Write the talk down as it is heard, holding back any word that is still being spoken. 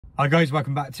Hi guys,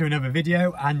 welcome back to another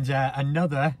video and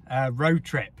another road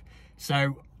trip.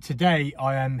 So today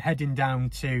I am heading down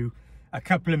to a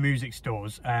couple of music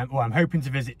stores. Well, I'm hoping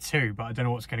to visit two, but I don't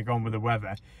know what's going to go on with the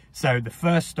weather. So the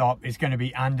first stop is going to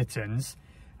be Andertons,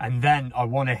 and then I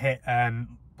want to hit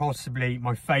possibly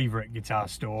my favourite guitar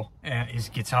store is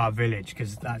Guitar Village,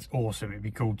 because that's awesome. It'd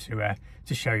be cool to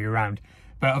show you around.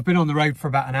 But I've been on the road for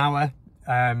about an hour.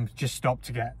 Just stopped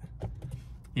to get,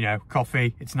 you know,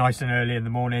 coffee. It's nice and early in the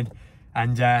morning,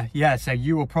 and yeah, so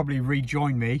you will probably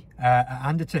rejoin me at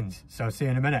Andertons, so I'll see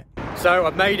you in a minute. So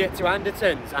I've made it to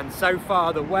Andertons, and so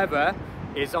far the weather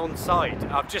is on side.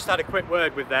 I've just had a quick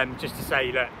word with them just to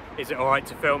say, look, is it all right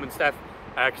to film and stuff,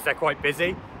 because they're quite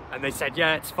busy, and they said,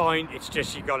 yeah, it's fine, it's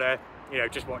just you gotta, you know,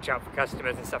 just watch out for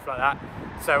customers and stuff like that.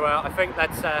 So I think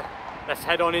let's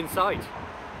head on inside.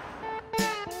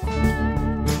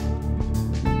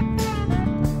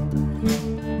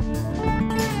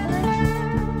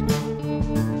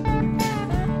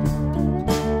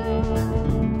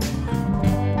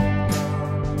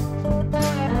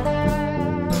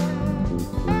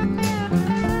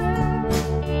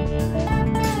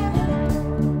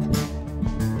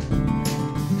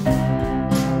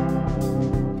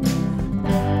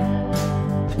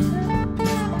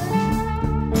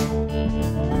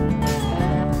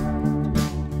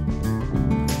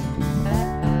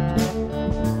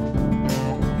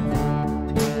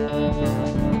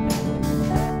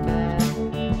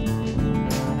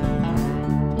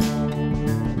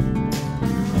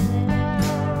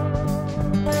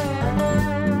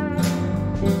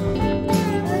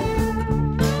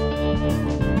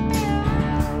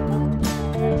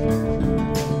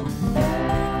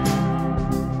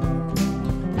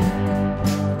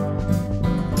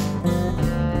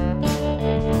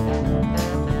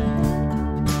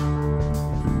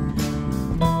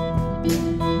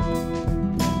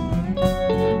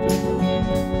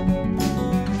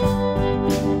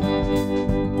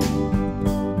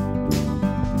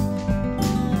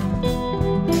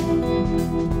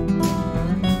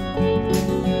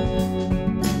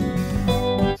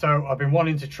 I've been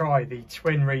wanting to try the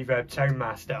twin reverb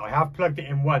Tonemaster. I have plugged it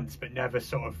in once, but never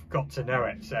sort of got to know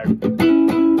it. So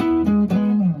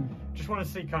just want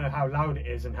to see kind of how loud it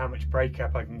is and how much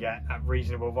breakup I can get at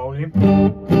reasonable volume.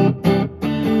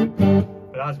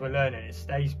 But as we're learning, it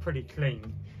stays pretty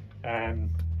clean.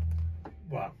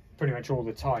 Well, pretty much all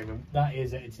the time. And that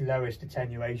is at its lowest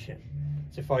attenuation.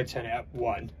 So if I turn it up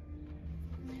one,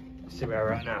 let's see where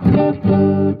we're at now.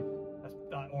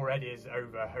 That already is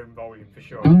over home volume for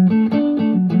sure. So you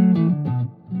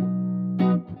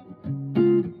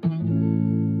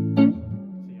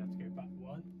have to go back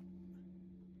one.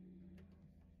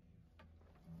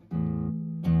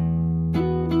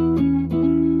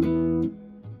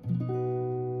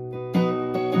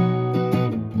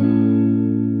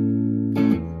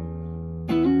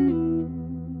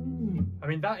 I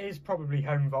mean, that is probably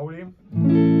home volume.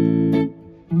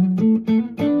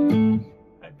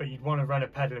 But you'd want to run a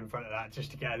pedal in front of that just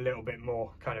to get a little bit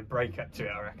more kind of break up to it,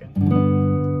 I reckon.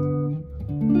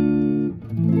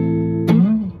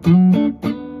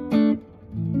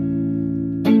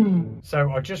 So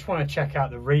I just want to check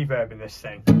out the reverb in this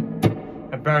thing,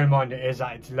 and bear in mind it is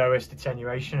at its lowest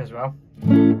attenuation as well.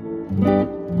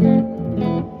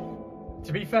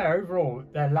 To be fair, overall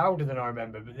they're louder than I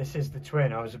remember, but this is the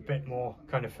twin. I was a bit more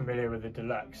kind of familiar with the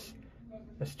deluxe.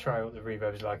 Let's try what the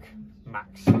reverb is like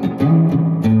max.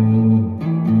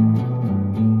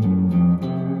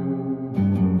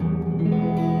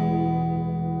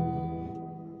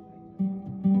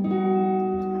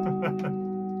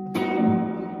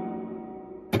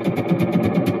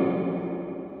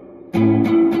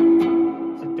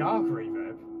 It's a dark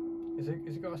reverb. Has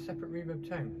it got a separate reverb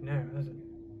tone? No, it hasn't.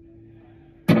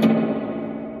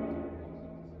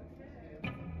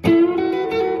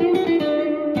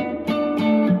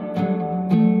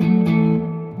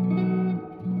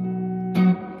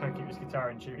 Can't keep this guitar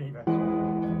in tune either.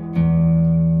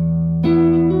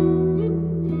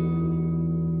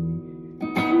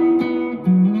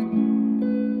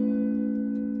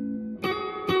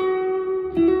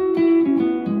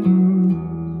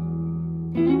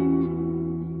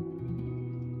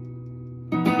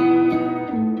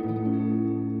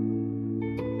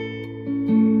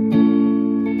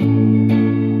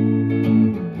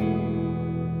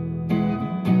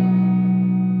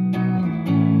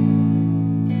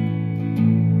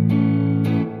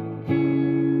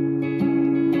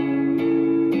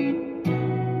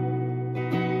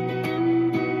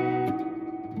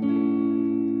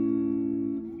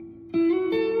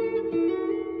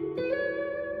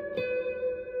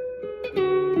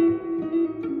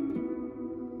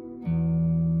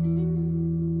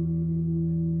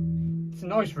 a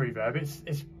nice reverb.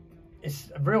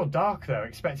 It's real dark though. I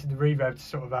expected the reverb to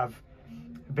sort of have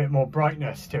a bit more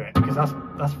brightness to it, because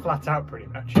that's flat out pretty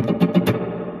much.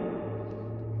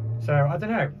 So I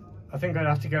don't know. I think I'd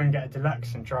have to go and get a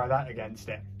deluxe and try that against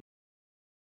it.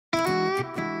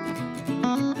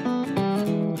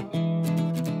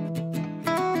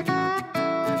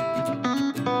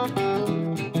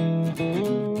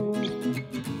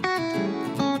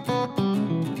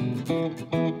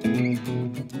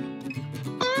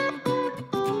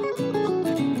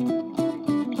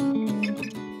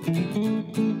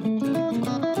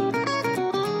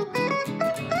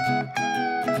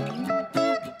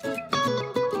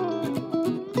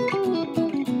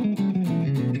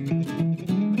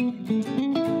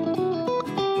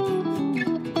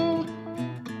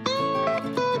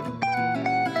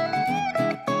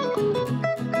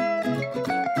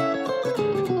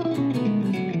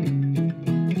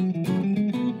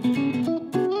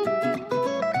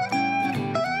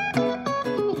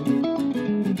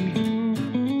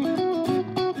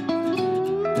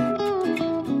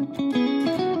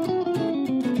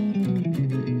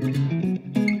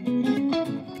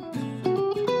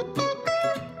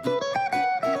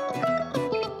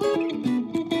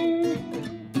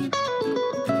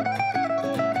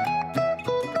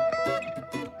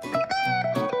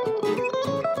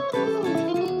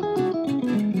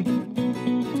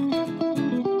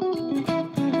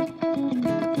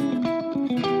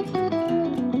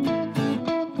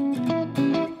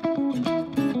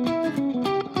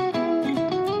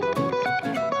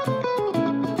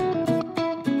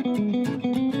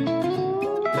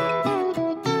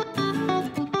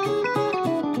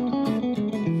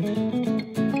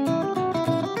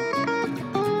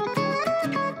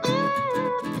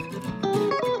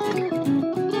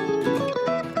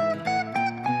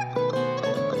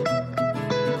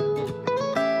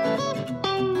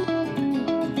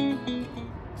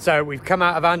 So we've come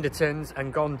out of Andertons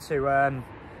and gone to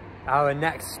our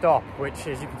next stop, which,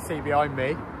 as you can see behind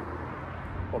me,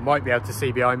 or might be able to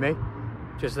see behind me,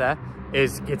 just there,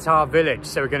 is Guitar Village.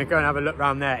 So we're going to go and have a look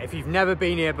around there. If you've never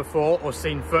been here before or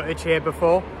seen footage here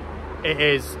before, it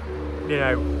is, you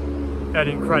know, an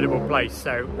incredible place.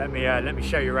 So let me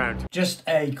show you around. Just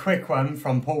a quick one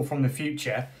from Paul from the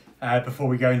future before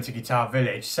we go into Guitar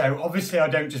Village. So obviously I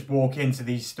don't just walk into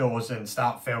these stores and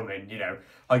start filming, you know.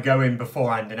 I go in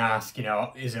beforehand and ask, you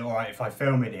know, is it all right if I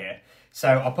film in here?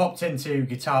 So I popped into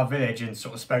Guitar Village and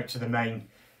sort of spoke to the main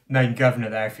governor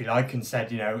there, if you like, and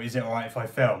said, you know, is it all right if I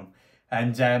film?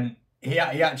 And he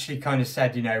actually kind of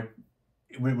said, you know,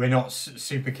 we're not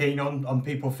super keen on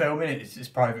people filming it. It's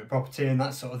private property and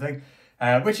that sort of thing,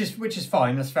 which is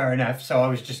fine. That's fair enough. So I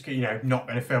was just, you know, not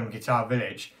going to film Guitar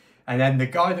Village. And then the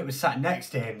guy that was sat next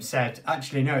to him said,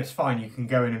 actually, no, it's fine. You can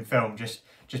go in and film. Just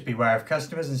beware of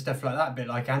customers and stuff like that, a bit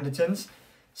like Andertons.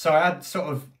 So I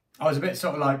was a bit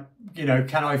sort of like, you know,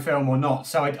 can I film or not?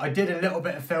 So I did a little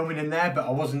bit of filming in there, but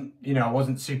I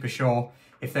wasn't super sure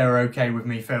if they were okay with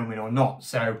me filming or not.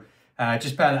 So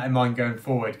just bear that in mind going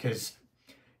forward, because,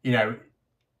 you know,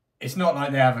 it's not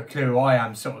like they have a clue who I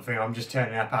am sort of thing. I'm just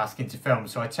turning up asking to film.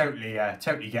 So I totally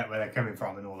get where they're coming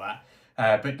from and all that.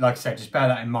 But like I said, just bear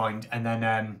that in mind. And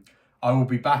then I will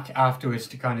be back afterwards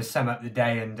to kind of sum up the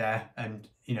day and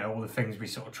you know, all the things we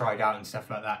sort of tried out and stuff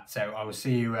like that. So I will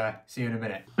see you in a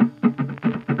minute.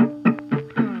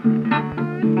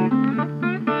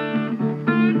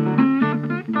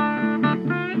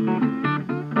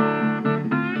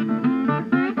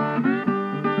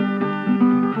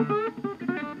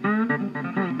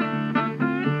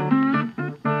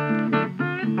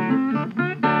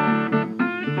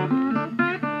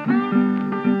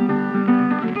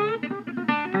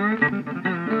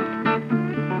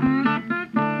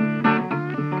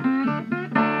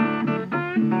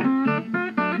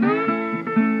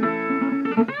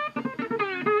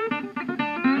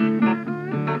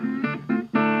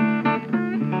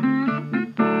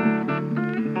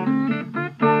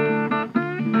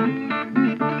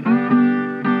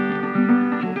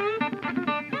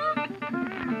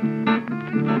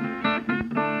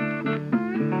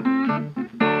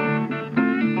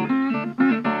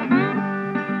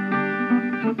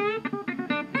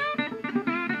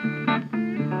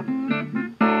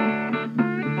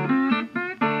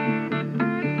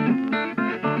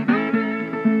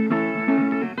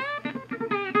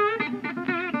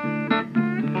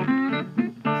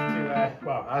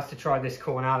 To try this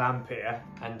Cornell amp here,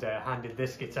 and handed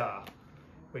this guitar,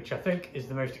 which I think is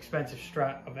the most expensive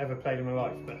Strat I've ever played in my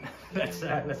life. But let's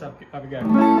have a go.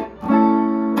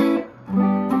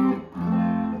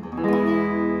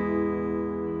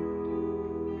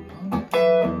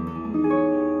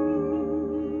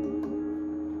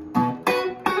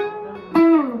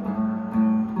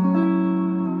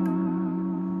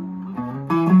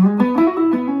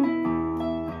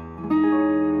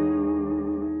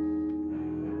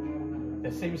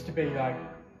 there seems to be like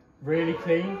really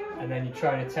clean, and then you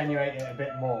try and attenuate it a bit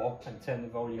more and turn the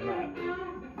volume up,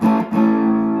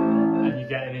 and you're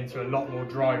getting into a lot more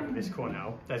drive with this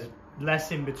Cornell. There's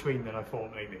less in between than I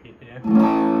thought maybe, you know?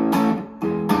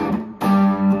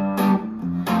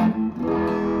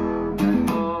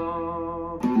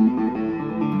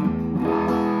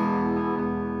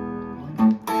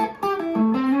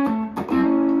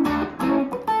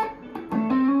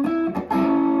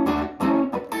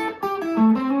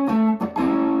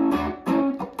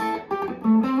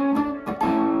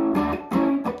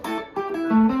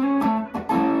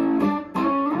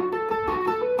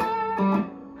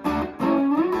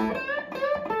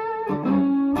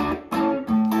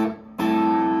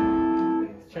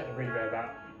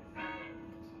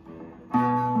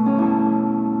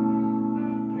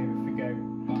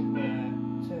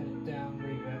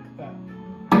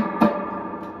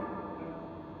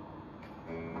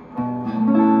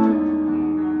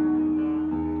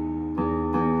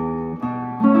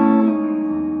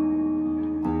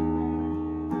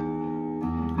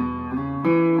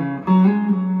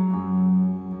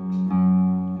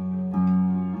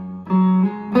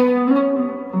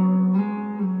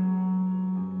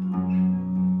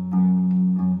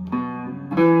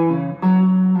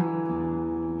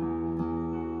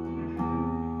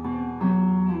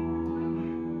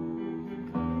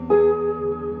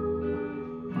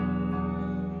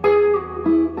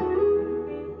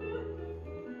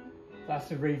 That's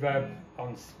the reverb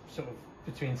on sort of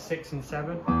between 6 and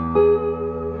 7.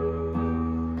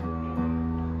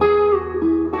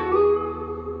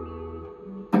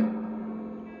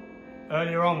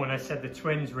 Earlier on when I said the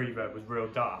Twins reverb was real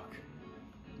dark,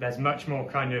 there's much more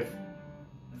kind of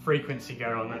frequency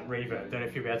going on that reverb. Don't know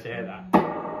if you'll be able to hear that.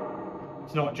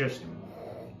 It's not just,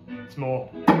 it's more,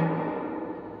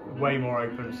 way more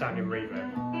open sounding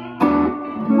reverb.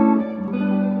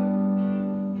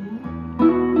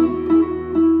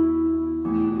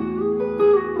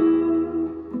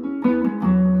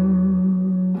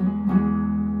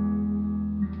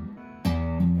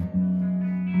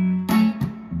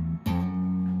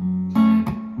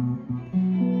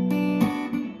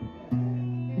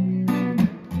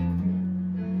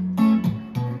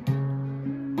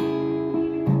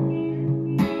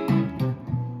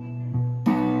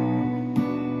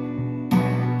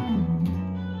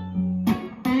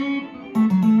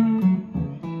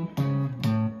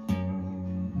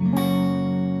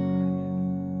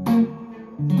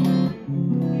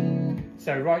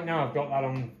 So right now I've got that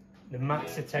on the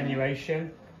max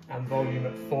attenuation and volume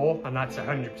at 4, and that's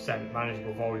 100%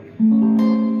 manageable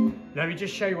volume. Let me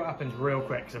just show you what happens real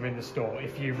quick because I'm in the store.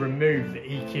 If you remove the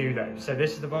EQ though, so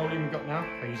this is the volume we've got now.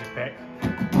 I use a pick.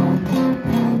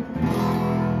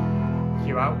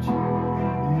 EQ out.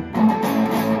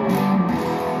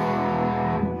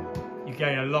 You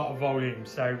gain a lot of volume,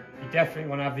 so you definitely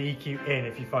want to have the EQ in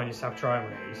if you find yourself trying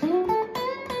one of these.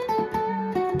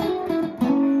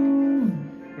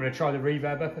 I'm going to try the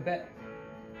reverb up a bit.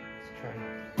 Let's try.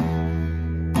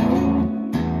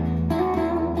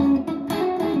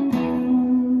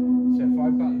 So if I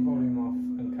back the volume off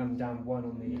and come down 1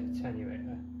 on the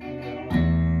attenuator.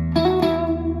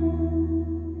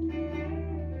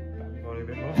 Back the volume a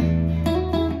bit more.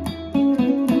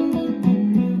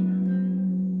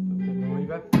 A bit more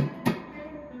reverb.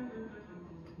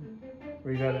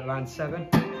 Reverb at around 7.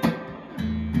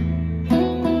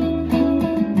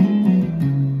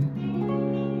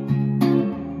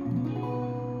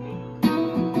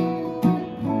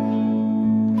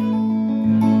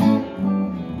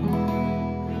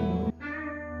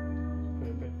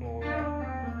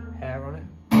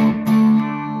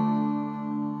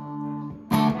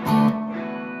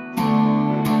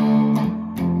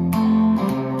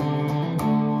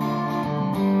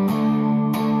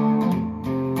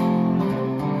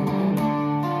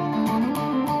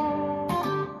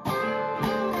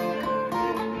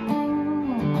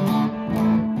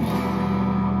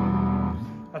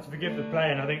 Forgive the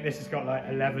playing, I think this has got like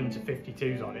 11 to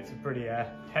 52s on it. It's a pretty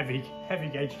heavy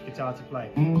gauge guitar to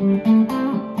play.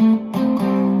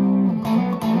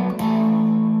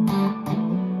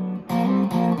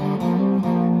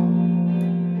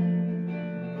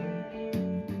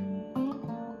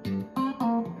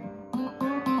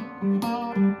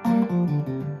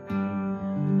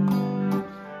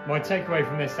 My takeaway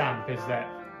from this amp is that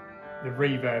the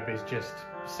reverb is just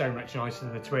so much nicer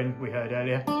than the Twin we heard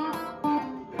earlier.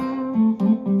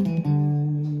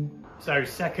 So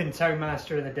second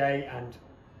Tonemaster of the day, and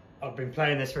I've been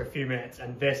playing this for a few minutes,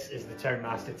 and this is the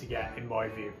Tonemaster to get in my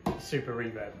view. Super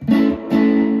reverb.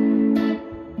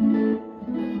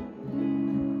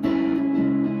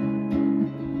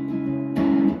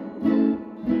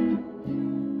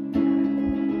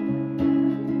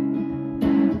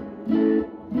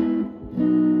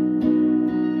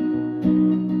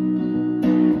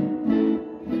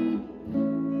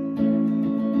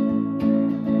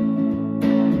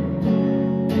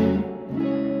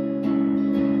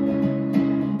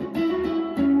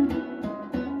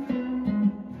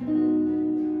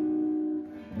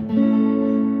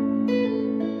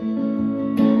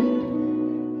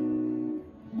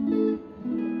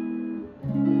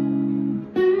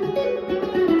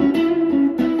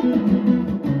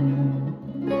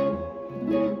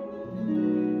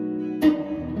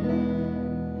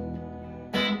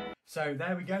 So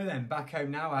there we go then, back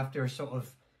home now after a sort of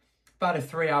about a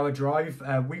 3-hour drive.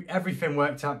 Everything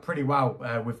worked out pretty well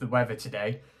with the weather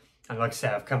today. And like I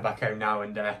said, I've come back home now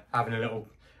and having a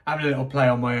little play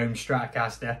on my own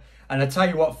Stratocaster. And I tell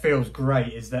you what feels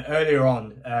great is that earlier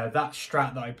on, that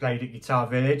Strat that I played at Guitar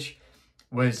Village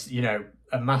was, you know,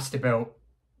 a master built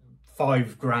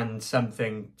 $5 grand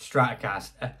something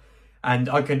Stratocaster. And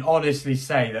I can honestly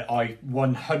say that I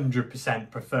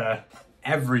 100% prefer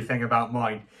everything about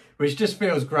mine, which just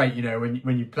feels great, you know,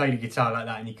 when you play the guitar like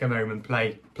that and you come home and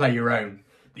play your own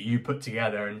that you put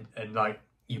together and like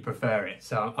you prefer it.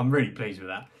 So I'm really pleased with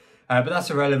that. But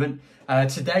that's irrelevant.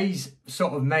 Today's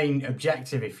sort of main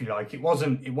objective, if you like, it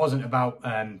wasn't about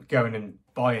going and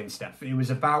buying stuff. It was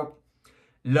about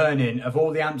learning of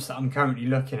all the amps that I'm currently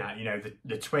looking at. You know,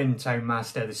 the twin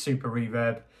Tonemaster, the Super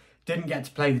Reverb. Didn't get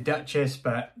to play the Duchess,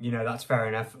 but you know, that's fair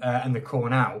enough. And the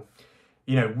Cornell.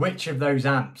 You know, which of those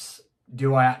amps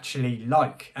do I actually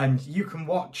like? And you can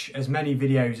watch as many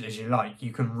videos as you like.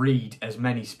 You can read as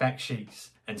many spec sheets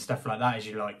and stuff like that as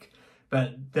you like.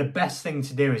 But the best thing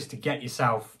to do is to get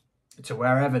yourself to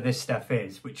wherever this stuff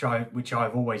is, which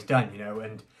I've always done, you know,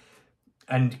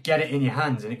 and get it in your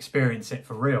hands and experience it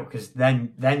for real, because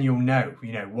then you'll know,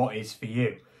 you know, what is for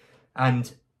you.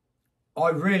 And I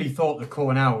really thought the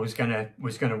Cornell was gonna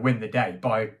win the day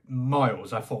by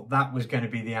miles. I thought that was going to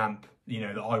be the amp, you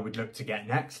know, that I would look to get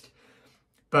next.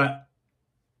 But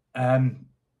I'm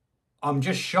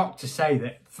just shocked to say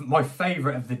that my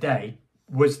favourite of the day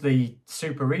was the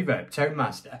Super Reverb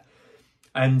Tonemaster.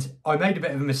 And I made a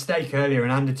bit of a mistake earlier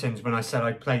in Andertons when I said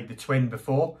I played the twin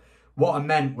before. What I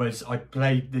meant was I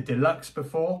played the deluxe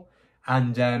before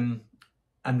and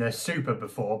the Super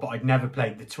before, but I'd never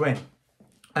played the twin.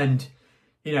 And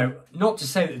you know, not to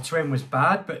say that the twin was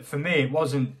bad, but for me it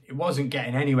wasn't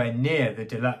getting anywhere near the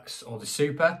deluxe or the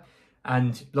Super.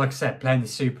 And like I said, playing the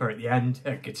Super at the end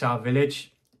at Guitar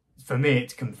Village, for me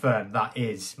it's confirmed that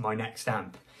is my next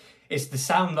amp. It's the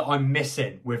sound that I'm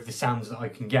missing with the sounds that I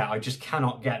can get. I just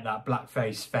cannot get that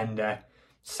blackface Fender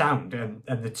sound. And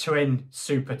the twin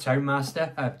Super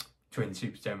Tonemaster,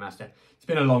 it's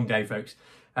been a long day, folks.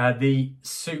 The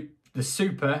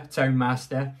Super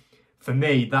Tonemaster, for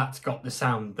me, that's got the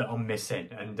sound that I'm missing,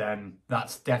 and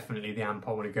that's definitely the amp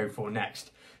I want to go for next.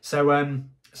 So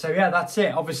yeah, that's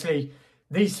it. Obviously,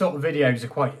 these sort of videos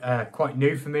are quite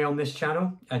new for me on this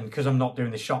channel, and because I'm not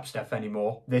doing the shop stuff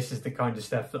anymore, this is the kind of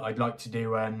stuff that I'd like to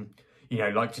do. You know,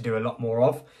 like to do a lot more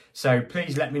of. So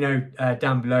please let me know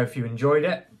down below if you enjoyed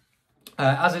it.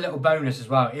 As a little bonus as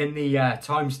well, in the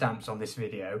timestamps on this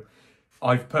video,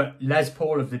 I've put Les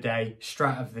Paul of the day,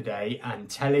 Strat of the day, and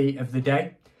Tele of the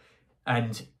day.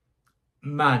 And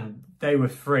man, they were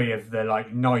three of the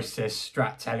like nicest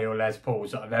Strat, Tele or Les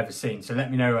Pauls that I've ever seen. So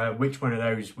let me know which one of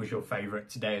those was your favourite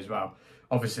today as well.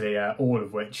 Obviously, all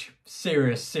of which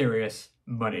serious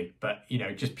money, but you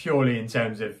know, just purely in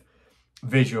terms of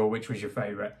visual, which was your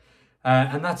favourite.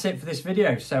 And that's it for this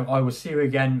video. So I will see you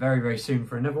again very soon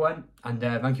for another one. And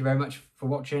thank you very much for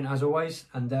watching as always.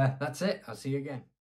 And that's it. I'll see you again.